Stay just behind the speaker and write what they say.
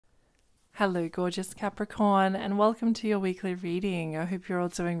Hello, gorgeous Capricorn, and welcome to your weekly reading. I hope you're all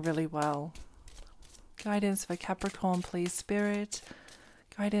doing really well. Guidance for Capricorn, please, Spirit.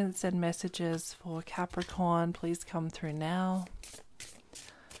 Guidance and messages for Capricorn, please come through now.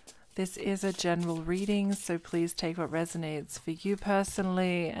 This is a general reading, so please take what resonates for you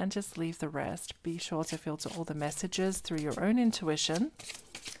personally and just leave the rest. Be sure to filter all the messages through your own intuition.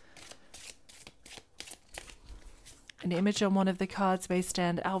 An image on one of the cards may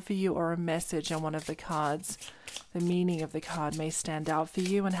stand out for you, or a message on one of the cards. The meaning of the card may stand out for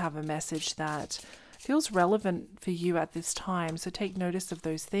you and have a message that feels relevant for you at this time. So take notice of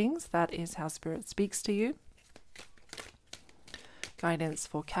those things. That is how Spirit speaks to you. Guidance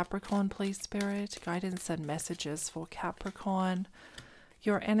for Capricorn, please, Spirit. Guidance and messages for Capricorn.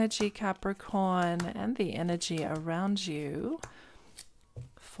 Your energy, Capricorn, and the energy around you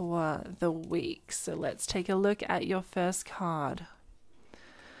for the week. So let's take a look at your first card.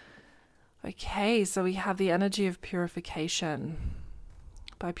 Okay, so we have the energy of purification.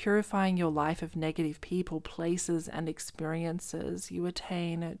 By purifying your life of negative people, places, and experiences, you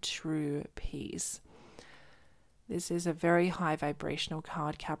attain true peace. This is a very high vibrational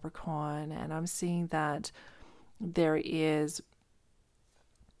card, Capricorn, and I'm seeing that there is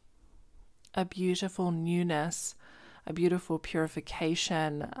a beautiful newness, a beautiful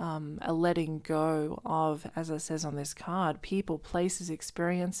purification, a letting go of, as it says on this card, people, places,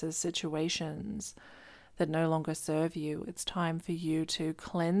 experiences, situations that no longer serve you. It's time for you to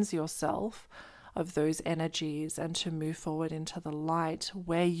cleanse yourself of those energies and to move forward into the light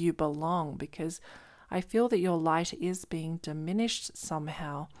where you belong, because I feel that your light is being diminished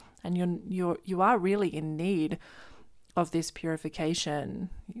somehow, and you are really in need of this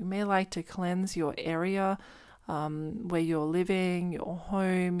purification. You may like to cleanse your area where you're living, your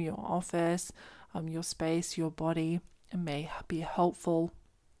home, your office, your space, your body. It may be helpful.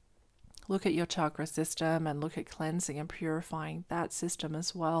 Look at your chakra system and look at cleansing and purifying that system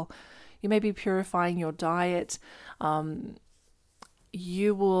as well. You may be purifying your diet.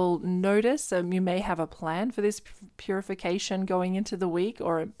 You will notice, you may have a plan for this purification going into the week,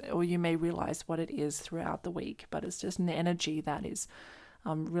 or you may realize what it is throughout the week. But it's just an energy that is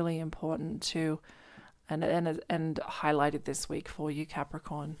really important to and highlighted this week for you,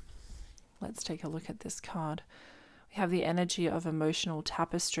 Capricorn. Let's take a look at this card. We have the energy of emotional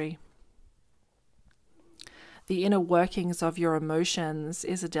tapestry. The inner workings of your emotions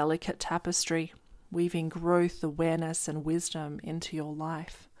is a delicate tapestry, weaving growth, awareness, and wisdom into your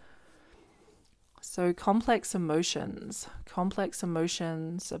life. So complex emotions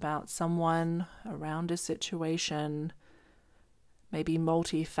about someone, around a situation, maybe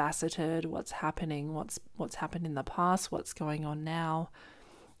multifaceted, what's happening, what's happened in the past, what's going on now.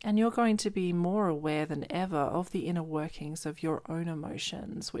 And you're going to be more aware than ever of the inner workings of your own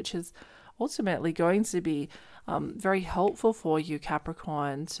emotions, which is ultimately going to be very helpful for you,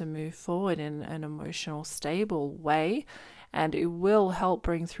 Capricorn, to move forward in an emotional, stable way. And it will help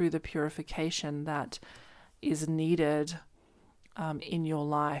bring through the purification that is needed in your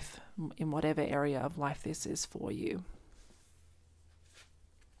life, in whatever area of life this is for you.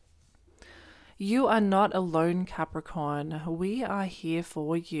 You are not alone, Capricorn. We are here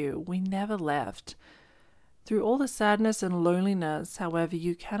for you. We never left. Through all the sadness and loneliness, however,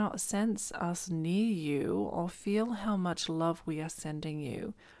 you cannot sense us near you or feel how much love we are sending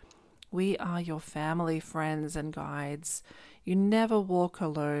you. We are your family, friends, and guides. You never walk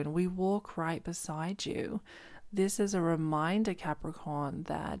alone. We walk right beside you. This is a reminder, Capricorn,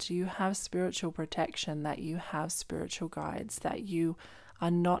 that you have spiritual protection, that you have spiritual guides, that you are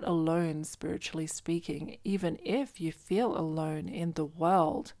not alone, spiritually speaking, even if you feel alone in the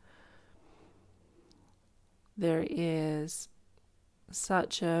world. There is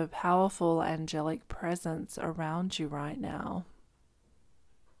such a powerful angelic presence around you right now.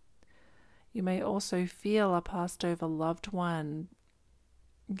 You may also feel a passed over loved one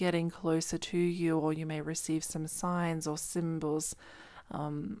getting closer to you, or you may receive some signs or symbols,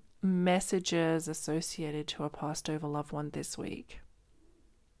 messages associated to a passed over loved one this week.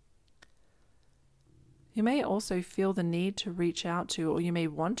 You may also feel the need to reach out to, or you may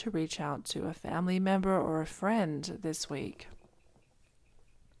want to reach out to, a family member or a friend this week.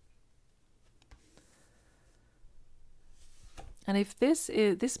 And if this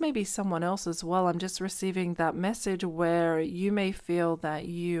may be someone else as well, I'm just receiving that message where you may feel that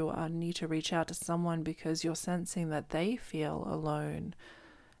you need to reach out to someone because you're sensing that they feel alone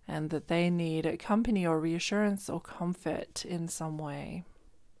and that they need a company or reassurance or comfort in some way.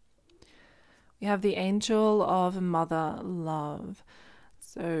 We have the angel of mother love.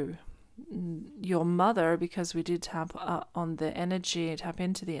 So your mother, because we did tap on the energy, tap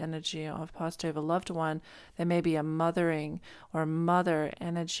into the energy of passed over loved one. There may be a mothering or a mother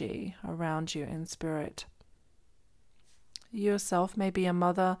energy around you in spirit. You yourself may be a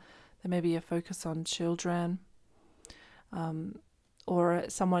mother. There may be a focus on children, or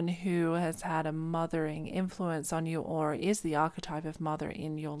someone who has had a mothering influence on you, or is the archetype of mother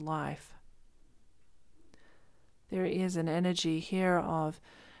in your life. There is an energy here of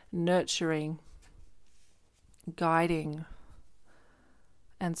nurturing, guiding,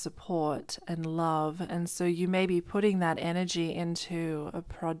 and support and love. And so you may be putting that energy into a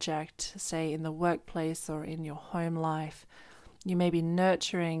project, say in the workplace or in your home life. You may be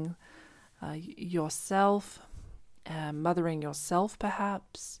nurturing yourself, mothering yourself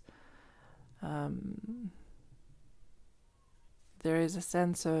perhaps. There is a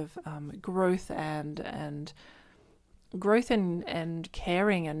sense of growth and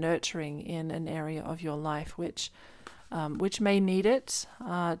caring and nurturing in an area of your life which may need it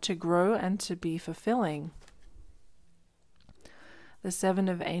to grow and to be fulfilling. The Seven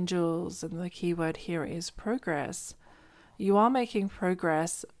of Angels, and the key word here is progress. You are making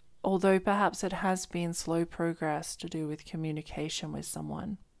progress, although perhaps it has been slow progress to do with communication with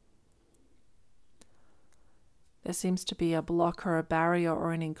someone. There seems to be a block or a barrier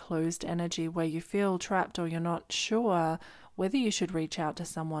or an enclosed energy where you feel trapped, or you're not sure whether you should reach out to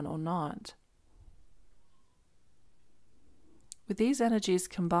someone or not. With these energies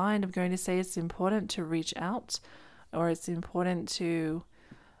combined, I'm going to say it's important to reach out, or it's important to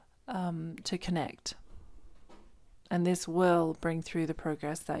connect. And this will bring through the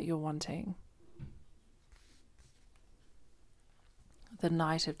progress that you're wanting. The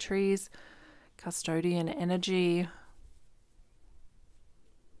Knight of Trees, custodian energy,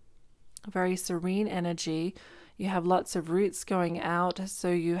 very serene energy. You have lots of roots going out, so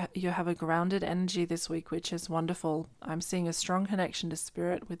you have a grounded energy this week, which is wonderful. I'm seeing a strong connection to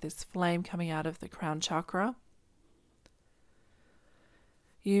spirit with this flame coming out of the crown chakra.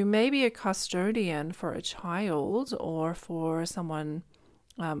 You may be a custodian for a child, or for someone,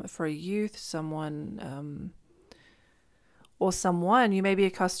 for a youth, someone, you may be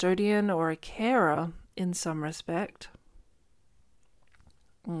a custodian or a carer in some respect.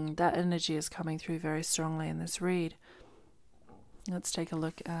 That energy is coming through very strongly in this read. Let's take a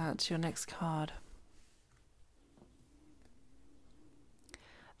look at your next card.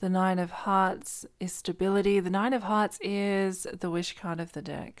 The Nine of Hearts is stability. The Nine of Hearts is the wish card of the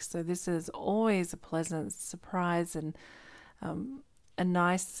deck. So this is always a pleasant surprise and a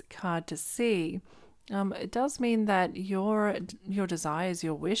nice card to see. It does mean that your desires,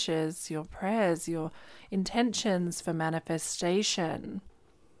 your wishes, your prayers, your intentions for manifestation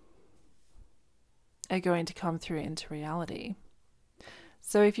are going to come through into reality.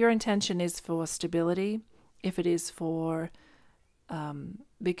 So if your intention is for stability, if it is for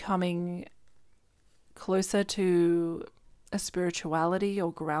becoming closer to a spirituality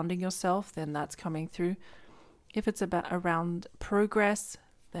or grounding yourself, then that's coming through. If it's around progress,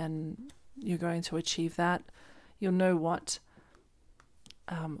 then you're going to achieve that. You'll know what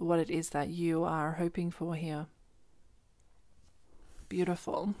it is that you are hoping for here.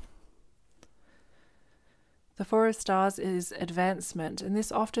 Beautiful. The Four of Stars is advancement, and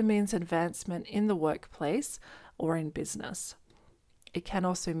this often means advancement in the workplace or in business. It can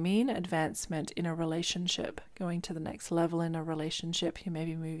also mean advancement in a relationship, going to the next level in a relationship. You may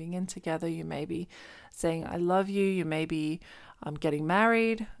be moving in together. You may be saying, I love you. You may be getting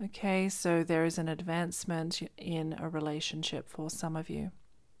married. Okay, so there is an advancement in a relationship for some of you.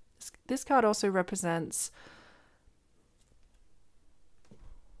 This card also represents,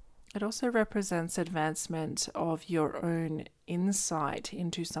 advancement of your own insight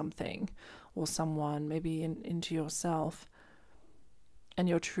into something or someone, maybe into yourself. And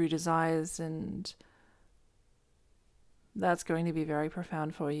your true desires, and that's going to be very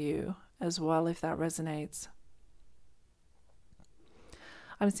profound for you as well if that resonates.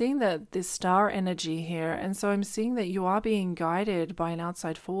 I'm seeing that this star energy here, and so I'm seeing that you are being guided by an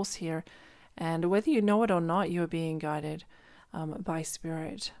outside force here, and whether you know it or not, you are being guided by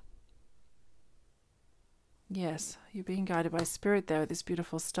spirit. Yes, you're being guided by spirit there with this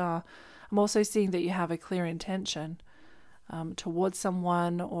beautiful star. I'm also seeing that you have a clear intention towards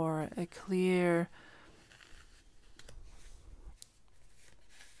someone, or a clear,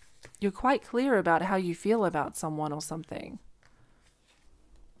 you're quite clear about how you feel about someone or something.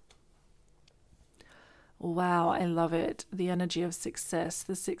 Wow, I love it. The energy of success,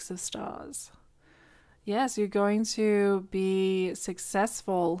 the Six of Stars. Yes, you're going to be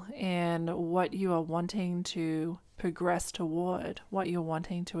successful in what you are wanting to progress toward what you're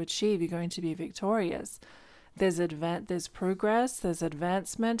wanting to achieve. You're going to be victorious. There's progress, there's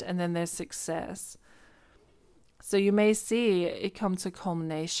advancement, and then there's success. So you may see it come to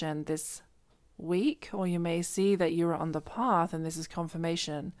culmination this week, or you may see that you're on the path, and this is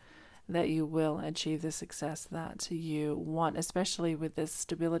confirmation that you will achieve the success that you want, especially with this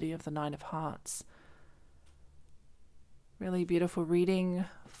stability of the Nine of Hearts. Really beautiful reading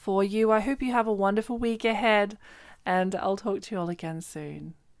for you. I hope you have a wonderful week ahead, and I'll talk to you all again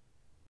soon.